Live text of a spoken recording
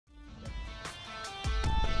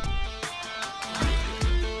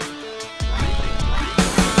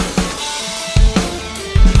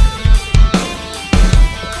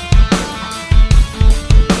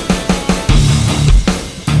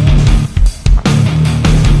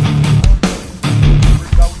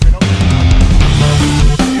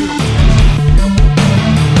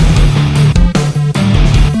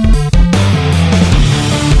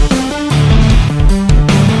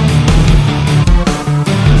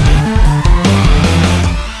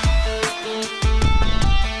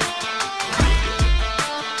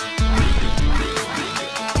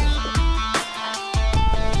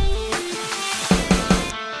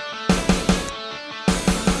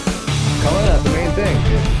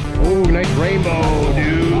Ooh, nice rainbow,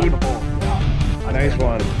 dude. Nice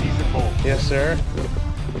one. Yes, sir.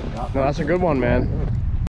 No, that's a good one, man.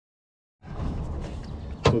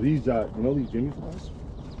 So these, you know these Jimmy flies?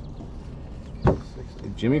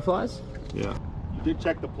 Jimmy flies? Yeah. You did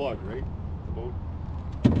check the plug, right? The boat?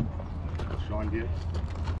 Sean did.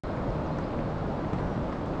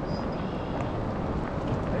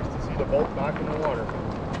 Nice to see the boat back in the water.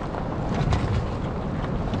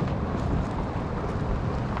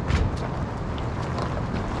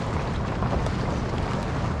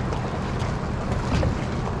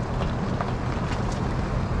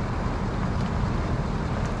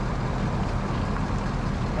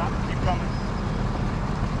 Keep coming.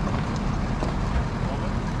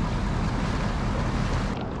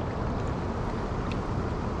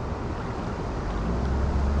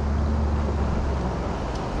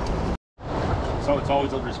 So it's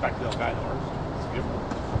always a respect to the guy that works. It's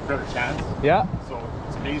a better chance. Yeah. So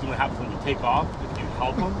it's amazing what happens when you take off. If you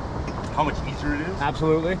help them, how much easier it is.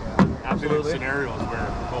 Absolutely. Yeah. Absolutely. Scenarios where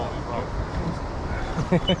holy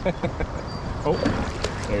Oh,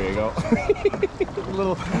 there you go.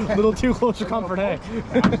 a little too close for comfort, hey?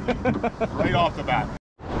 right off the bat.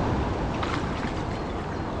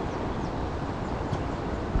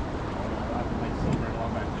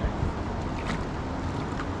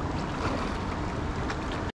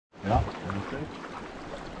 Yeah,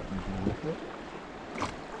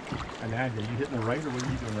 and Andrew, are you hitting the right or what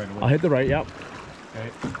are you doing right away? I'll hit the right, yep. Okay,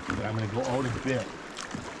 but I'm going to go out a bit.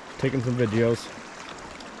 Taking some videos.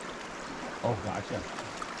 Oh, gotcha.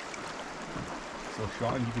 So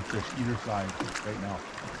Sean, you can fish either side right now.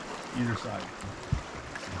 Either side.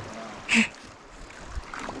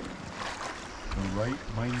 The right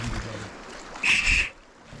might need together.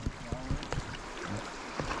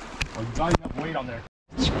 Oh, you got enough weight on there.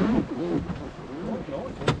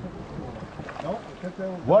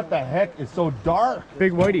 What the heck is so dark?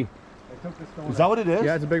 Big whitey. Is that what it is?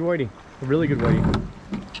 Yeah, it's a big whitey. A really good whitey.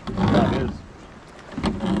 That is.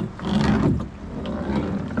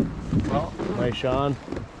 Well, nice, Sean.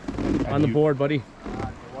 On the board, buddy.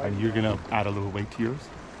 And you're gonna add a little weight to yours?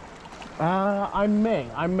 I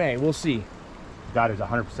may. We'll see. That is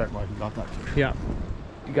 100% right. You got that too. Yeah.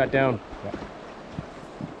 You got down. Yeah.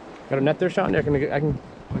 Got a net there, Sean? I can.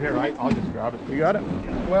 Here, I'll just grab it. You got it?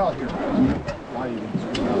 Well, here. Why you can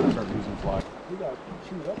screw out and start losing fly? We got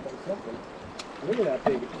chewed up by something. Look at that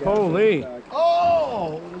big. Holy.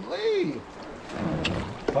 Oh, Lee!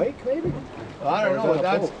 Pike, maybe? I don't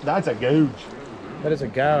know. That's a gouge. That is a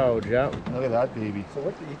gouge, yeah. Look at that baby. So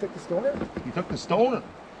what? He took the stoner? He took the stoner.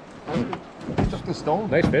 He took the stone.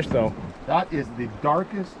 Nice fish, though. That is the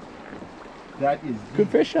darkest. That is Good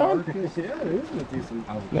fish, Sean. darkest. Yeah, it is a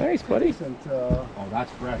decent. Nice, buddy. Decent. Oh,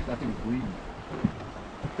 that's fresh. That thing's bleeding.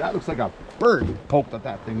 That looks like a bird poked at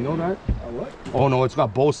that thing. You know that? What? Oh no, it's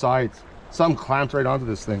got both sides. Some clamped right onto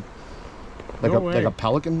this thing. Like like a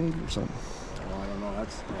pelican maybe or something. Oh, I don't know.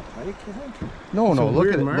 That's a pike, I think. No, no. a Look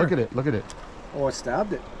weird at it. mark. Look at it. Look at it. Oh, it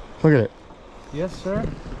stabbed it. Look at it. Yes, sir.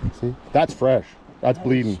 See? That's fresh. That's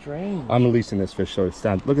bleeding. Strange. I'm releasing this fish so it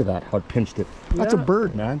stands. Look at that. How it pinched it. That's a Yeah.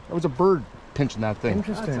 bird, man. That was a bird pinching that thing.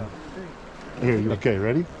 Interesting. Here, you okay?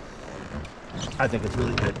 Ready? I think it's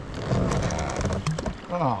really good.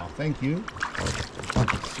 Oh, thank you.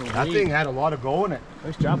 That thing had a lot of go in it.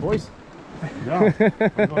 Nice job, boys. Yeah.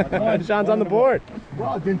 Sean's on the board.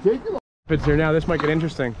 Well, it didn't take you long. It's here now. This might get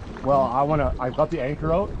interesting. Well, I've got the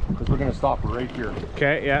anchor out because we're gonna stop right here.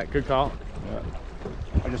 Okay, yeah, good call. Yeah.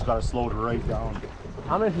 I just gotta slow it right down.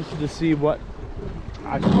 I'm interested to see what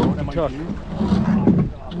Actually, what am I took. doing?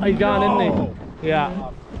 He's gone, isn't No. he?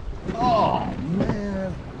 Yeah. Oh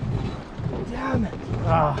man! Damn it!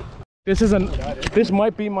 This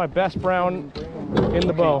might be my best brown in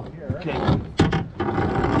the bow. Okay,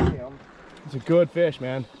 It's a good fish,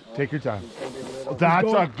 man. take your time.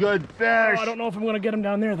 That's a good fish. I don't know if I'm gonna get him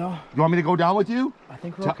down there though. You want me to go down with you? I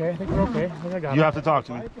think we're okay. I think I got You him. have to talk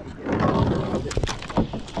to me.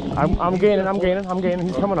 I'm gaining.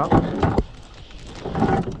 He's coming up.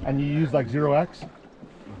 And you use like 0x?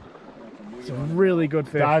 It's a really good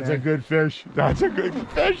fish. That's man. a good fish. That's a good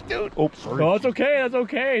fish, dude. Oh, sorry. Oh, it's okay. That's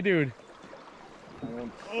okay, dude.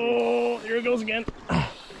 Oh, here it goes again.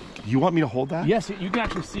 You want me to hold that? Yes, you can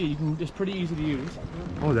actually see. It's pretty easy to use.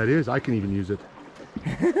 Oh, that is. I can even use it.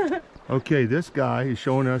 Okay, this guy is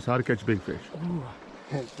showing us how to catch big fish.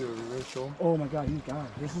 Oh my God, he's gone.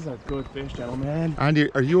 This is a good fish, gentlemen.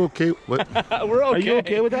 Andy, are you okay? What? We're okay. Are you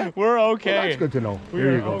okay with that? We're okay. Well, that's good to know. We're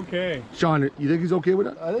There you go. okay. Sean, you think he's okay with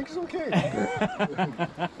that? I think it's okay.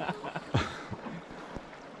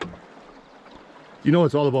 You know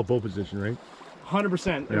it's all about bow position, right?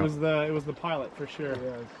 100%. Yeah. It was the pilot for sure.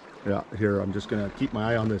 Yeah. Yeah, here, I'm just gonna keep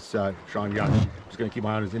my eye on this, Sean. Yeah, I'm just gonna keep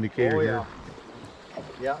my eye on his indicator here.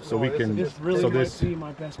 Yeah. So we can, This really might be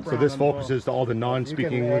my best so brown this on the boat. focuses to all the You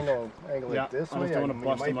non-speaking can English. angle Yeah, it this I way. just don't wanna You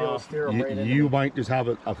bust might him be able to off. steer him right into You the- might just have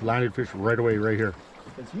a landed fish right away, right here.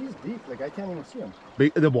 Because he's deep. Like I can't even see him.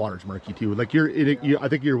 The water's murky too. Like I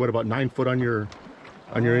think you're what, about 9 foot on your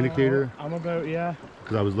indicator? I'm about, yeah.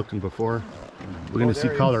 Because I was looking before. We're gonna Oh, see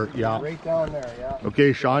there he color. is. Yeah. Right down there. Yeah.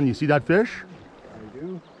 Okay, Sean, you see that fish? I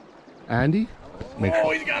do. Andy? Make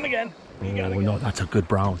Oh, he's gone again. Oh no, that's a good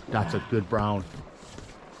brown. That's a good brown.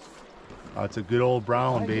 That's a good old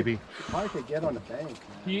brown, baby. I could get on the bank.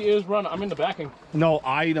 He is running. I'm in the backing. No,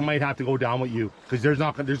 I might have to go down with you because there's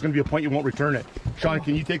gonna be a point you won't return it. Sean,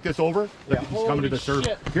 can you take this over? Like he's coming to the surf.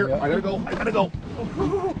 shit. Here, Yeah. I gotta go. I gotta go.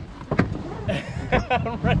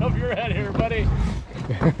 Right over your head here, buddy.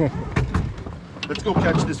 Let's go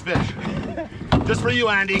catch this fish. Just for you,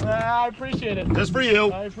 Andy. I appreciate it. Just for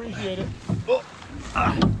you. I appreciate it.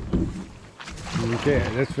 Okay,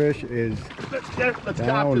 this fish is Let's down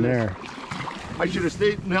capture this. there. I should have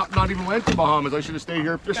stayed, not even went to Bahamas. I should have stayed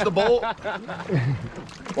here, fished the bowl.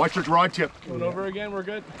 Watch your rod tip. Going over again, we're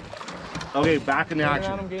good. Okay, back in the Gaining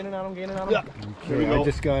on him, action. gaining on him, gaining on him. Yeah. Here we Okay, go. I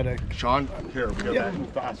just got a. Sean, here, we gotta Yeah. move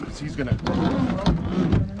fast because he's gonna.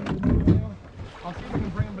 I'll see if we can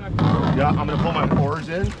bring him back. Yeah, I'm gonna pull my oars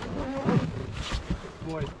in.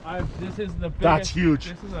 Boys, this is the biggest. That's huge.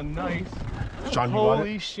 This is a nice. Sean, you want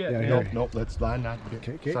Holy it? shit, Yeah, man. Nope, nope, let's land that.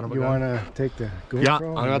 Okay, Son of a you gun. want to take the GoPro? Yeah,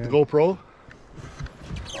 I'm gonna have the GoPro.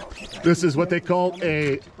 This is what they call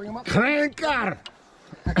a cranker.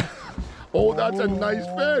 Oh, that's a nice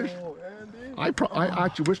fish. I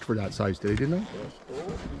actually wished for that size today, didn't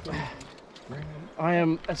I? I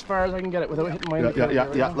am as far as I can get it without hitting my Yeah, indicator yeah,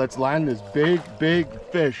 right yeah. now. Let's land this big, big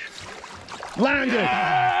fish. Landed!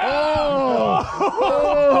 Oh!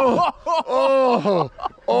 Oh!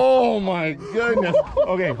 Oh my goodness!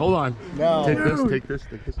 Okay, hold on. No. Take this, take this,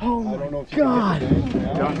 take this. I don't know if you God.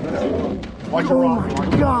 Watch your rod. Watch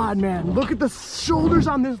your God, man, look at the shoulders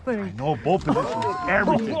on this thing. No, both positions,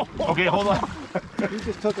 everything. Okay, hold on. He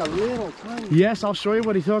just took a little tiny. Yes, I'll show you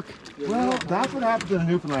what he took. Well, that's what happens in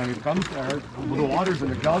Newfoundland. It comes there, the water's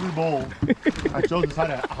in a galley bowl. It shows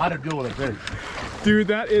us how to deal with a fish. Dude,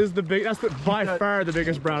 that's by far the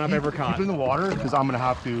biggest brown I've ever caught. Keep in the water because I'm gonna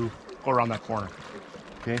have to go around that corner.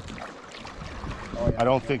 Okay. I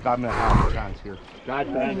don't think I'm gonna have a chance here.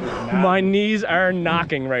 That bank is mad. My knees are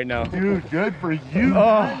knocking right now. Dude, good for you.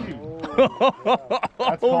 Oh. Andy.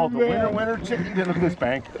 That's called the winner chicken. Look at this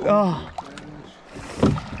bank. Oh.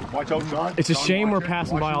 Watch out, Sean. It's a Sean, shame watch we're it.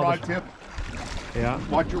 passing Watch by your all rod this. tip. Yeah.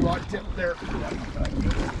 Watch your rod tip there.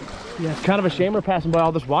 Yeah, it's kind of a shame we're passing by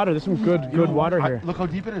all this water. There's some good water here. Look how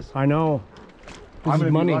deep it is. I know. This I'm is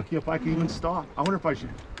gonna money. be lucky if I can even stop. I wonder if I should.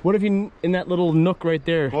 What if you in that little nook right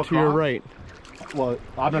there Go to your across? right? Well,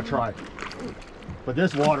 I'm gonna try. But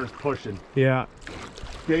this water's pushing. Yeah,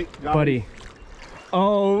 Okay, got buddy. it.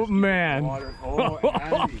 Oh man, Water. Oh,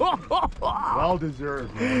 Andy. Well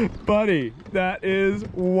deserved, man. buddy, that is You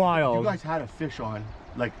wild. guys had a fish on.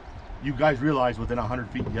 Like, you guys realized within 100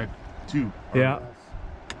 feet you had two. Yeah,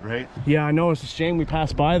 Right? yeah, I know. It's a shame we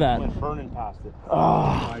passed by that. When Vernon passed it. Oh.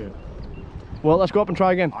 I Well, let's go up and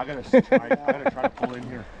try again. gotta try to pull in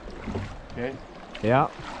here. Okay? Yeah.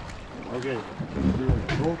 Okay.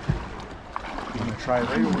 I'm gonna try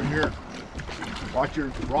right over here. Watch your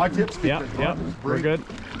rod tips. Yep, because yep. rod tips We're break. good.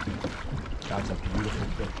 That's a beautiful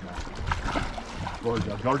fish, man.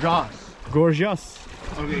 Gorgeous. Gorgeous. Gorgeous.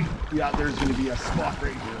 Okay, yeah, there's gonna be a spot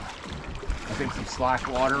right here. I think some slack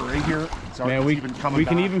water right here. Sorry, Man, it's we even coming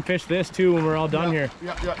can back. even fish this too when we're all done here.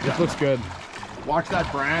 Yeah, yeah, This yeah. looks good. Watch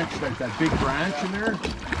that branch, that big branch in there.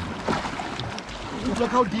 Look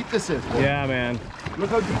how deep this is. Boy. Yeah, man. Look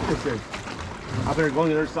how deep this is. I better go on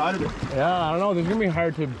the other side of it. Yeah, I don't know. This is gonna be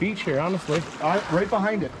hard to beach here, honestly. Right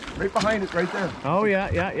behind it. Right behind it, right there. Oh yeah,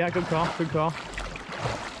 yeah, yeah. Good call. Good call.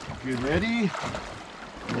 You ready?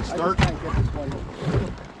 We'll I start. just can't get this one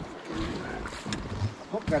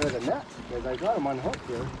hooked out of the net because I got him unhooked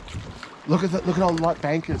here. Look at that. Look at how that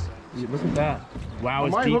bank is. Look at that. Wow, Am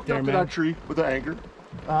it's I deep hooked there, up to man. that tree with the anchor?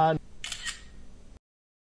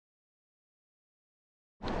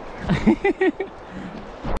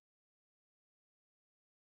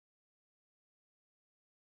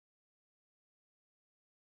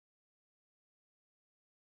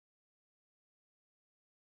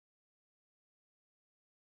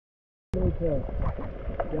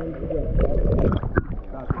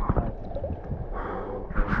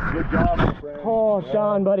 Good job, my friend. Oh,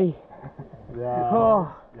 Sean, buddy. Yeah.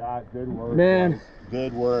 Oh, Yeah, good work. man. boys.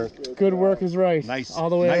 Good work. Good work is right. Nice. All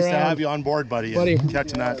the way nice around. to have you on board, buddy. Buddy.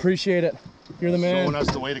 Catching that. Appreciate it. You're the man. Showing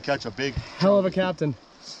us the way to catch a big. Hell of a captain.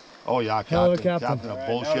 Oh yeah, captain. Hell of a captain. Captain of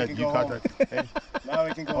All right, bullshit. now we You can got go that. Hey, Now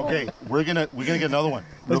we can go okay, home. we're gonna get another one.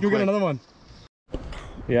 Let's go get another one.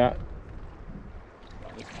 Yeah.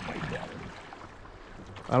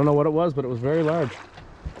 I don't know what it was, but it was very large.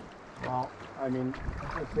 Well, I mean,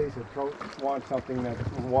 let's face it, trout want something that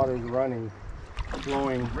the water's running,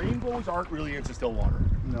 flowing. Rainbows aren't really into still water.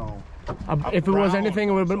 No. If it was brown, anything,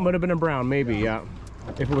 it would have been a brown, maybe, yeah.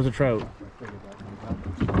 If it was a trout.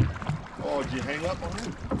 Oh, did you hang up on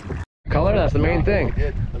him? Color, that's the main thing.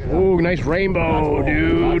 Ooh, nice rainbow,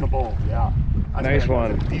 dude. That's a bowl, yeah. That's Nice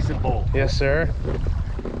one. That's a decent bowl. Yes, sir.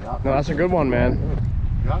 Yeah. No, that's a good one, man.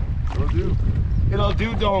 Yeah, it'll do. It'll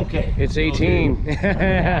do, donkey. It's 18.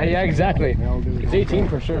 Yeah, exactly. It's 18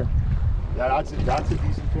 for sure. Yeah, that's a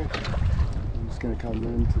decent fish. I'm just gonna come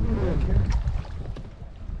into the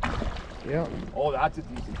Yeah. Oh, that's a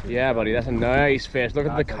decent fish. Yeah, buddy, that's a nice fish. Look at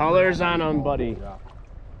the That's a colors nice on them, ball, buddy. Yeah.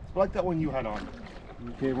 It's like that one you had on.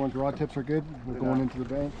 Okay, everyone's rod tips are good. We're going into the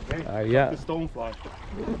bank. Okay? Yeah. The stonefly.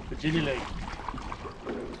 The Ginny Lake.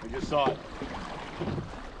 I just saw it.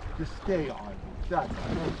 Just stay on. That's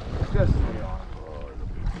just stay on.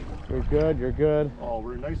 You're good, you're good. Oh,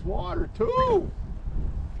 we're in nice water too.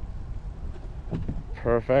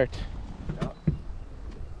 Perfect.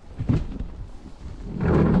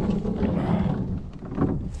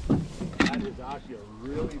 That is actually a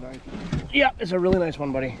really nice one. Yeah, it's a really nice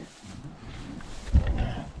one, buddy.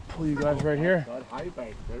 Pull you guys right here. That high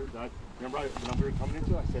bank there. That, remember the number you're coming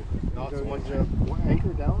into? I said not so much.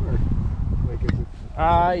 Anchor down or like is it?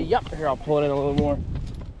 Yep. Here, I'll pull it in a little more.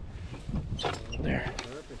 There.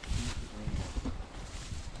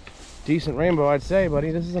 Decent rainbow, I'd say, buddy.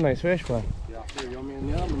 This is a nice fish, but Yeah. Here, you want me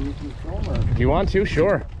in the oven? You can film or? if you want to,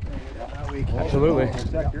 sure. Yeah, that way. Absolutely.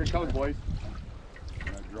 Here it comes, boys. I'm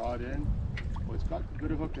gonna draw it in. Oh, it's got a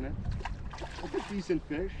good hook in it. It's a decent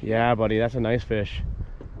fish. Yeah, buddy, that's a nice fish.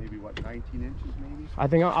 Maybe what, 19 inches maybe? I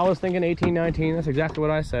think I was thinking 18, 19. That's exactly what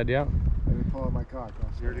I said, yeah. Let me pull out my cock.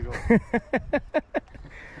 Here to go.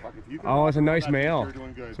 Fuck, if you can Oh, it's a draw nice that fish, male. you're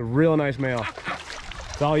doing good. It's a real nice male.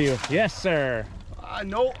 It's all you. Yes, sir.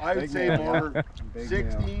 No, I would Big say male. more Big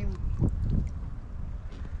 16.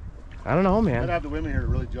 I don't know, I'd man. have the women here to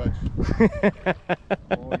really judge.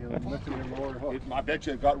 Oh, you're lifting your lower hook. I bet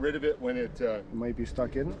you got rid of it when it. It might be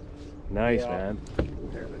stuck in it. Nice, Yeah. man.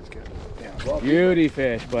 There, let's get it. Yeah. Well, Beauty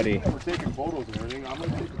fish, buddy. we're taking photos and everything. I'm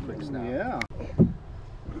gonna take a quick snap. Yeah.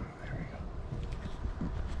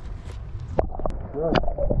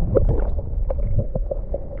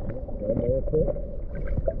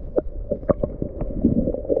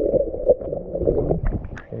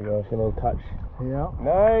 There you go. It's a little touch. Yeah.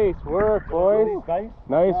 Nice work, boys. Nice.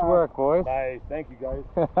 Nice work, boys. Nice. Thank you, guys.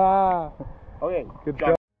 Okay. Good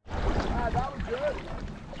job.